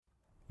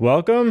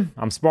Welcome,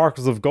 I'm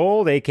Sparkles of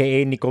Gold,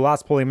 aka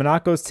Nicolas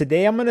Polymonakos.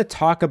 Today I'm going to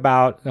talk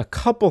about a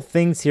couple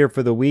things here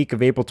for the week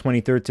of April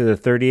 23rd to the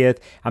 30th.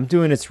 I'm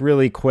doing this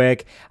really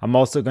quick. I'm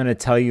also going to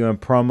tell you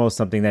and promo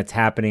something that's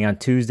happening on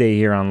Tuesday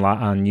here on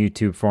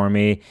YouTube for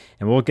me,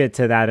 and we'll get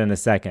to that in a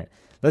second.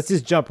 Let's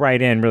just jump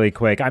right in really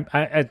quick. I'm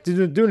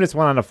doing this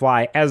one on the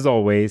fly, as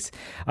always.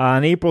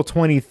 On April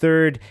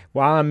 23rd,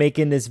 while I'm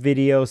making this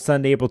video,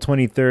 Sunday, April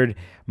 23rd,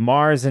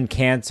 Mars in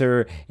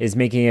Cancer is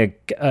making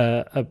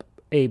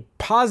a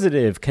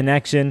positive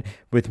connection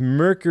with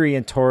Mercury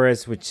in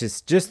Taurus, which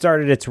has just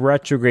started its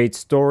retrograde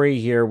story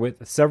here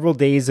with several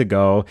days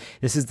ago.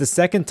 This is the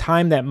second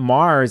time that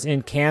Mars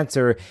in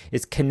Cancer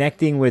is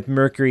connecting with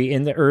Mercury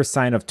in the Earth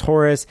sign of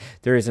Taurus.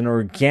 There is an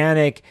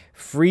organic,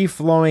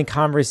 free-flowing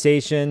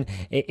conversation,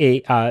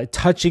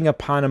 touching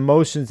upon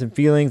emotions and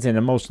feelings and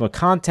emotional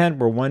content,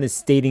 where one is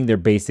stating their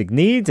basic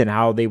needs and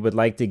how they would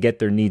like to get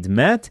their needs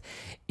met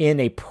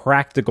in a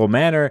practical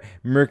manner.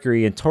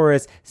 Mercury in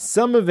Taurus,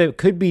 some of it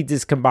could be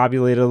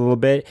discombobulated a little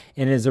bit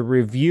and is a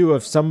review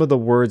of some of the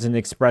words and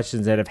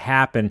expressions that have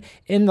happened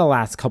in the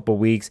last couple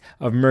weeks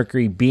of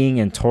Mercury being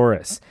in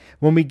Taurus.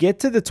 When we get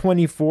to the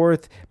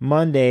 24th,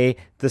 Monday,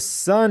 the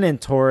Sun in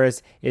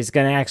Taurus is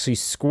going to actually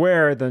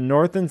square the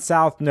North and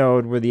South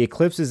node where the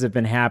eclipses have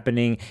been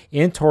happening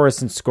in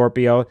Taurus and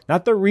Scorpio.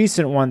 Not the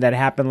recent one that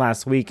happened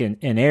last week in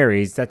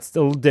Aries. That's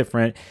still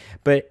different.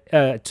 But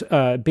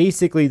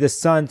basically, the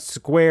Sun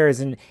squares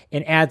and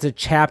adds a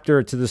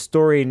chapter to the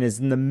story and is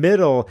in the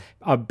middle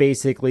of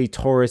basically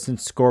Taurus and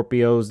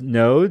Scorpio's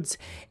nodes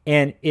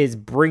and is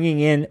bringing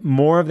in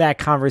more of that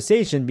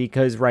conversation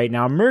because right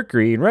now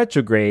Mercury in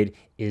retrograde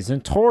is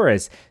in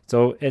Taurus.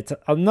 So it's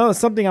another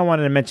something I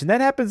wanted to mention.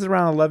 That happens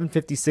around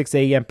 11:56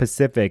 a.m.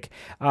 Pacific.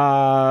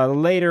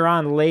 Later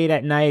on, late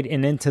at night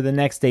and into the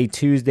next day,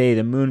 Tuesday,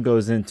 the moon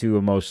goes into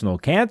emotional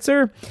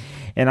Cancer.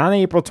 And on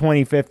April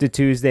 25th to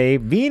Tuesday,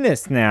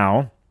 Venus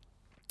now,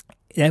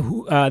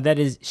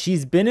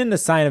 she's been in the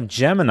sign of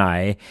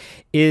Gemini,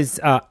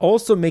 is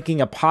also making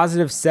a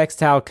positive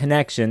sextile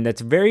connection that's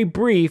very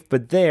brief,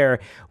 but there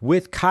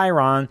with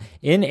Chiron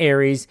in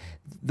Aries.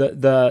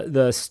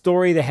 The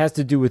story that has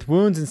to do with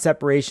wounds and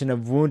separation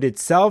of wound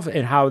itself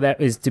and how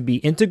that is to be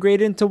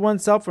integrated into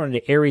oneself or in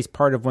the Aries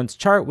part of one's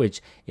chart,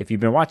 which if you've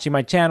been watching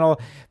my channel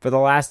for the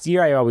last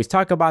year, I always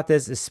talk about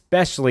this,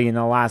 especially in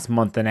the last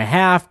month and a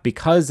half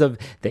because of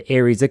the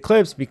Aries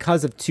eclipse,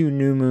 because of 2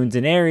 new moons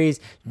in Aries,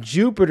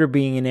 Jupiter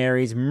being in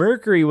Aries,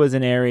 Mercury was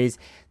in Aries.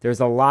 There's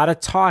a lot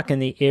of talk in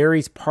the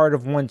Aries part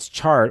of one's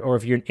chart, or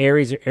if you're an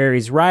Aries or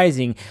Aries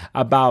rising,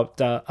 about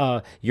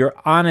your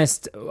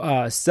honest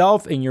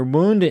self and your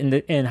wound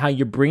and how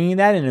you're bringing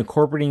that and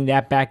incorporating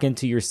that back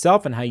into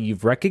yourself and how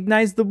you've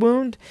recognized the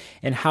wound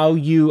and how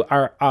you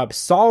are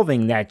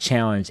solving that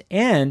challenge.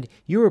 And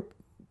you're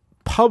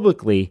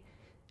publicly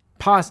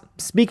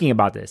speaking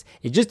about this.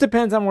 It just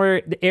depends on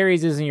where the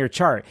Aries is in your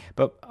chart.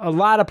 But a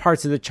lot of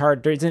parts of the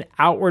chart, there's an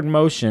outward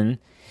motion.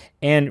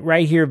 And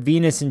right here,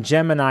 Venus in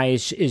Gemini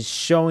is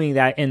showing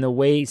that in the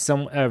way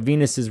some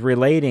Venus is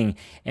relating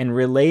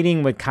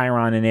with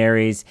Chiron and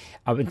Aries.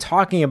 I've been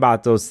talking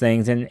about those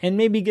things and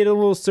maybe get a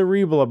little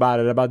cerebral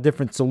about it, about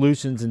different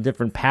solutions and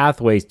different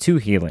pathways to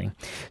healing.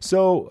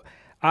 So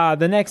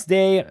the next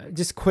day,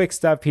 just quick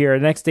stuff here.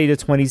 The next day, the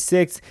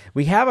 26th,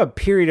 we have a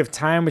period of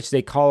time which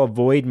they call a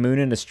void moon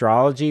in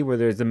astrology,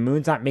 where the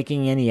moon's not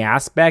making any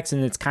aspects,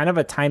 and it's kind of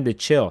a time to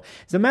chill.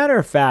 As a matter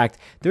of fact,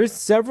 there's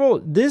several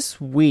this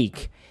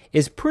week.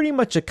 Is pretty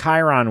much a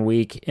Chiron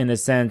week in a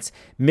sense,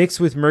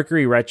 mixed with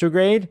Mercury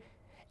retrograde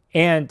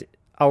and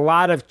a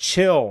lot of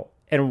chill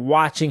and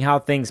watching how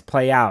things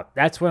play out.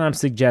 That's what I'm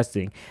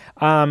suggesting.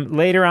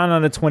 Later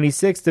on the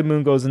 26th, the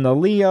moon goes into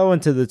Leo.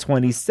 Into the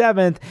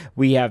 27th,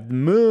 we have the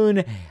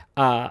moon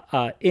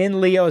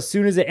in Leo. As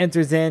soon as it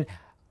enters in,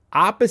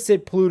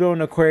 opposite Pluto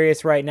and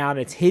Aquarius right now, and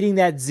it's hitting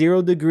that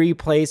 0-degree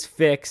place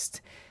fixed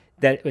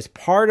that was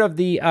part of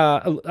the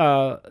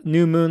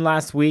new moon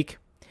last week,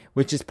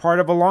 which is part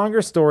of a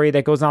longer story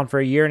that goes on for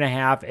a year and a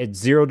half at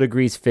 0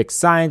 degrees fixed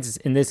signs.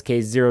 In this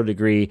case,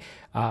 0-degree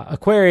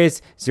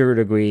Aquarius,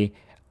 0-degree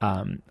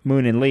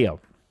moon in Leo.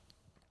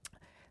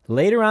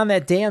 Later on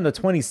that day on the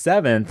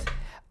 27th,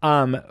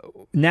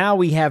 now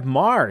we have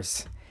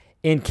Mars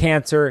in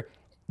Cancer,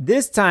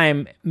 this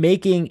time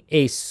making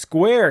a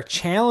square,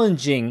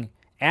 challenging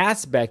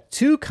aspect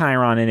to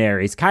Chiron in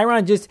Aries.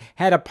 Chiron just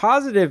had a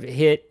positive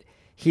hit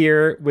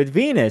here with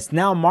Venus.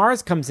 Now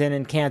Mars comes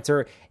in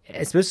Cancer,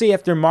 especially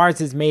after Mars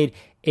has made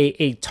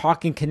a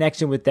talking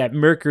connection with that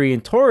Mercury in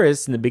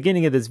Taurus. In the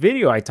beginning of this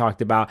video I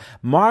talked about,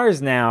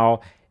 Mars now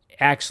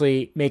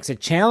actually makes a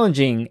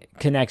challenging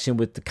connection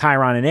with the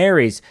Chiron and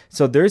Aries.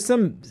 So there's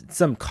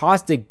some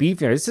caustic beef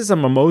here. This is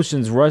some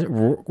emotions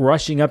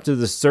rushing up to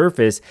the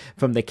surface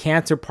from the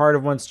Cancer part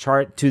of one's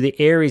chart to the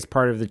Aries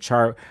part of the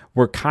chart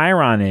where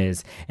Chiron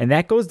is. And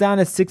that goes down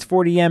at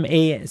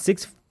 6:40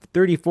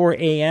 2:34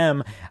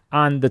 a.m.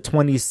 on the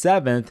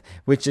 27th,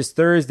 which is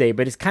Thursday.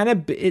 But it's kind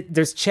of,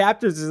 there's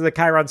chapters of the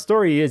Chiron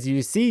story. As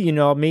you see, you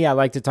know me, I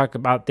like to talk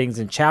about things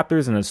in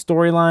chapters and a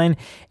storyline.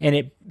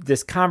 And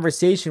this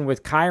conversation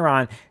with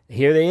Chiron,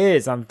 here it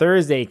is on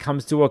Thursday,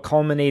 comes to a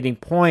culminating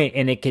point,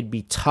 and it could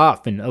be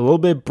tough and a little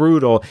bit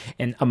brutal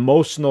and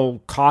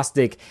emotional,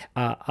 caustic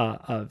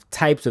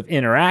types of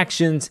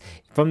interactions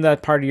from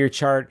that part of your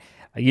chart.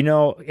 You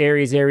know,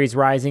 Aries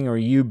rising, or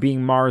you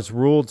being Mars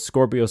ruled,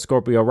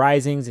 Scorpio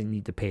risings, and you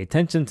need to pay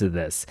attention to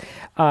this.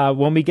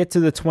 When we get to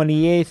the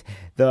 28th,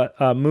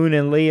 the moon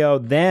in Leo,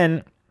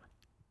 then,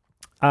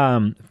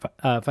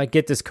 if I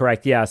get this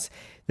correct, yes,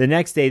 the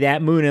next day,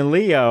 that moon in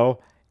Leo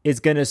is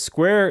going to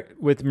square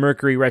with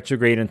Mercury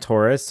retrograde in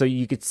Taurus. So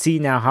you could see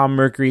now how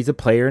Mercury is a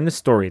player in the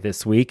story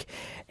this week.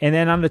 And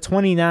then on the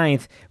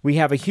 29th, we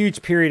have a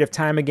huge period of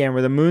time again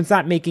where the moon's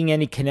not making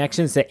any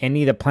connections to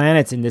any of the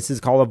planets. And this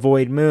is called a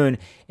void moon.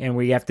 And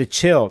we have to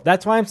chill.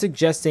 That's why I'm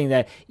suggesting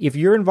that if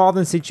you're involved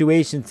in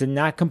situations, to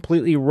not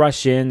completely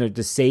rush in or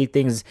to say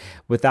things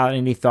without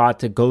any thought,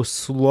 to go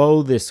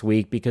slow this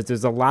week, because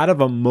there's a lot of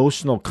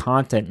emotional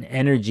content and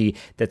energy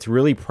that's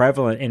really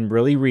prevalent and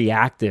really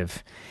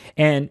reactive.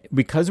 And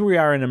because we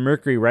are in a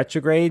Mercury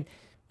retrograde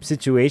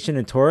situation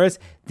in Taurus,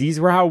 these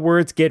are how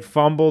words get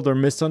fumbled or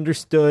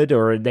misunderstood,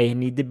 or they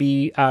need to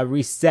be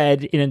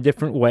resaid in a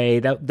different way.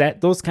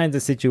 Those kinds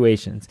of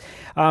situations.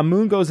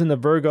 Moon goes into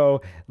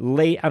Virgo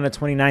late on the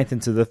 29th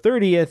into the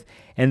 30th.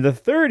 And the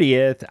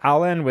 30th,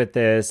 I'll end with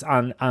this,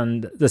 on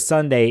the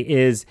Sunday,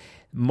 is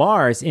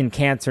Mars in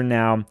Cancer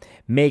now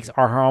makes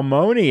our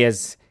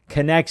harmonious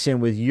connection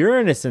with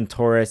Uranus and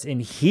Taurus,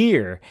 and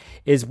here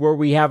is where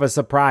we have a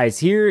surprise.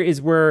 Here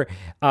is where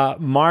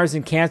Mars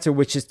in Cancer,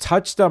 which has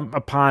touched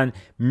upon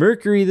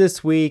Mercury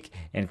this week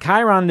and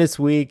Chiron this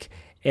week,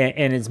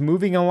 and is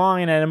moving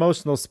along in an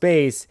emotional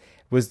space,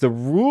 was the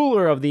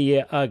ruler of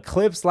the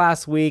eclipse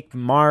last week,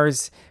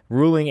 Mars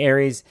ruling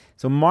Aries.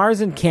 So Mars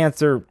in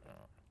Cancer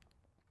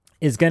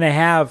is going to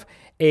have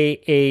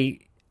a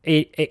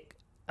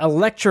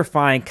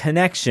electrifying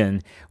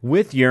connection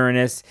with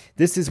Uranus.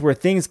 This is where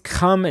things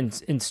come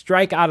and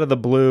strike out of the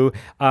blue.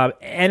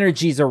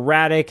 Energy's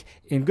erratic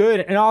and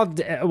good, and all,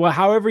 well,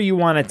 however you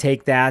want to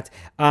take that.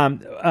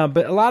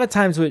 But a lot of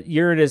times with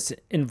Uranus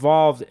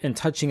involved in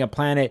touching a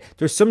planet,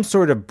 there's some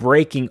sort of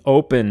breaking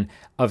open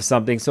of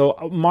something.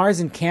 So Mars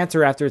in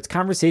Cancer, after its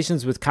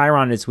conversations with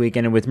Chiron this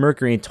weekend and with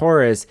Mercury in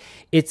Taurus,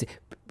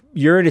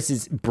 Uranus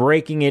is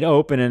breaking it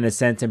open in a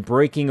sense, and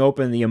breaking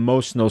open the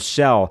emotional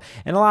shell.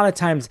 And a lot of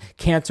times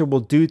Cancer will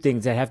do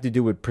things that have to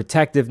do with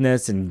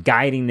protectiveness and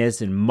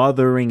guidingness and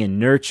mothering and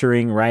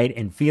nurturing, right?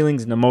 And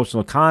feelings and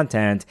emotional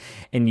content.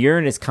 And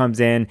Uranus comes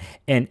in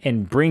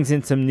and brings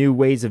in some new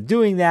ways of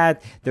doing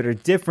that are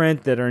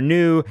different, that are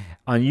new,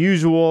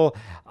 unusual,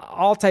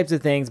 all types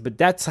of things. But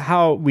that's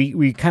how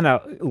we kind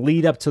of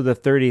lead up to the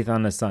 30th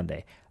on the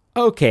Sunday.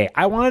 Okay,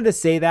 I wanted to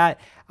say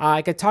that.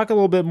 I could talk a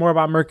little bit more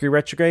about Mercury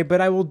retrograde,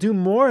 but I will do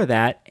more of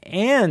that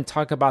and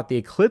talk about the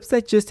eclipse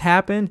that just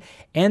happened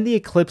and the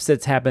eclipse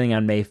that's happening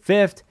on May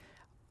 5th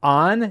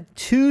on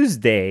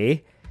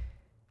Tuesday,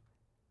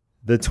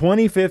 the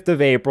 25th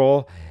of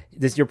April.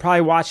 You're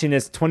probably watching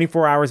this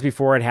 24 hours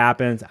before it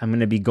happens. I'm going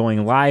to be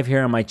going live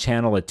here on my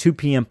channel at 2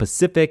 p.m.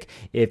 Pacific.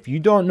 If you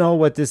don't know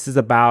what this is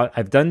about,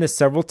 I've done this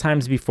several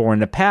times before in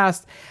the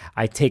past.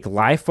 I take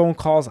live phone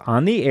calls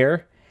on the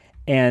air,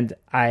 and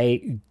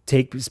I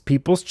take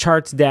people's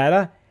charts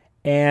data,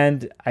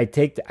 and I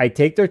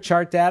take their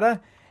chart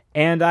data,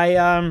 and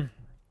I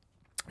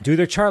do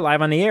their chart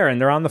live on the air, and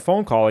they're on the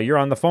phone call, or you're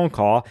on the phone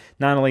call.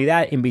 Not only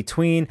that, in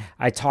between,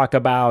 I talk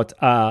about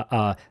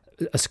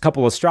a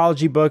couple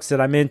astrology books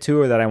that I'm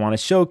into or that I want to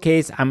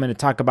showcase. I'm going to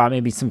talk about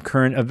maybe some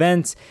current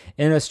events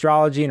in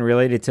astrology and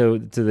related to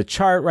the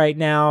chart right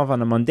now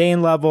on a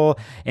mundane level,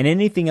 and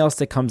anything else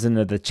that comes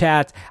into the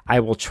chat, I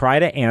will try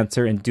to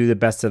answer and do the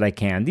best that I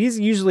can.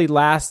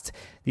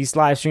 These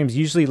live streams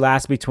usually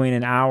last between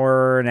an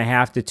hour and a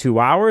half to 2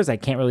 hours. I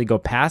can't really go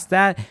past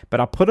that, but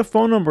I'll put a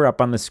phone number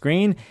up on the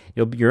screen.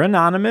 You're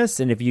anonymous,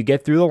 and if you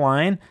get through the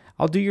line,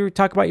 I'll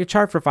talk about your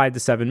chart for 5 to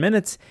 7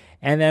 minutes,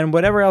 and then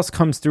whatever else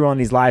comes through on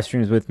these live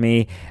streams with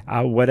me,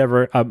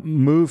 whatever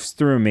moves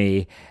through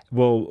me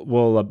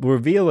will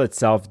reveal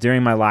itself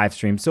during my live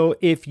stream. So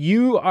if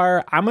you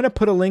are, I'm going to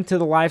put a link to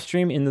the live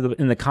stream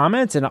in the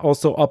comments, and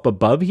also up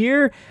above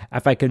here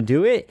if I can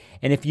do it.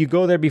 And if you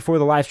go there before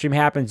the live stream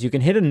happens, you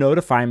can hit a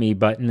notify me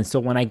button. So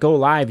when I go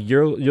live,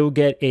 you'll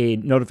get a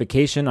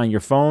notification on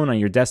your phone, on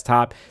your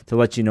desktop, to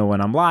let you know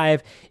when I'm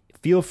live.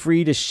 Feel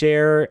free to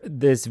share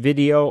this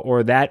video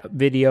or that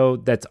video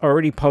that's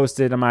already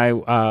posted on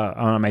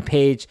my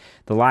page,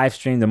 the live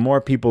stream. The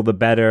more people, the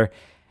better.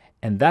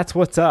 And that's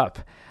what's up.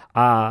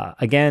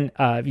 Again,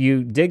 if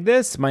you dig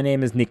this, my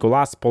name is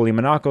Nicolas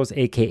Polymenakos,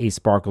 aka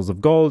Sparkles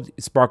of Gold,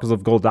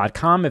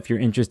 sparklesofgold.com. If you're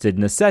interested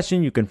in a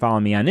session, you can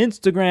follow me on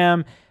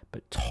Instagram,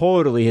 but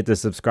totally hit the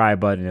subscribe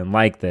button and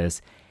like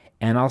this.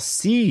 And I'll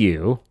see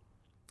you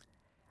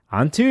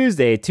on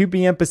Tuesday, 2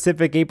 p.m.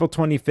 Pacific, April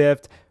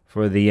 25th,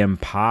 for the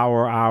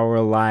Empower Hour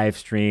live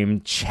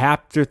stream,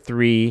 Chapter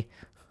 3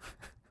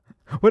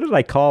 What did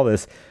I call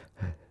this?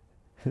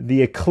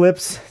 The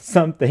eclipse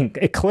something.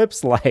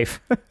 Eclipse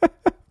life.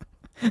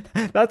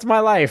 That's my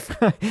life.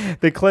 The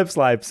eclipse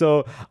life.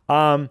 So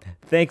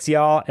thanks,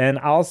 y'all. And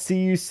I'll see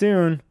you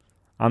soon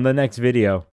on the next video.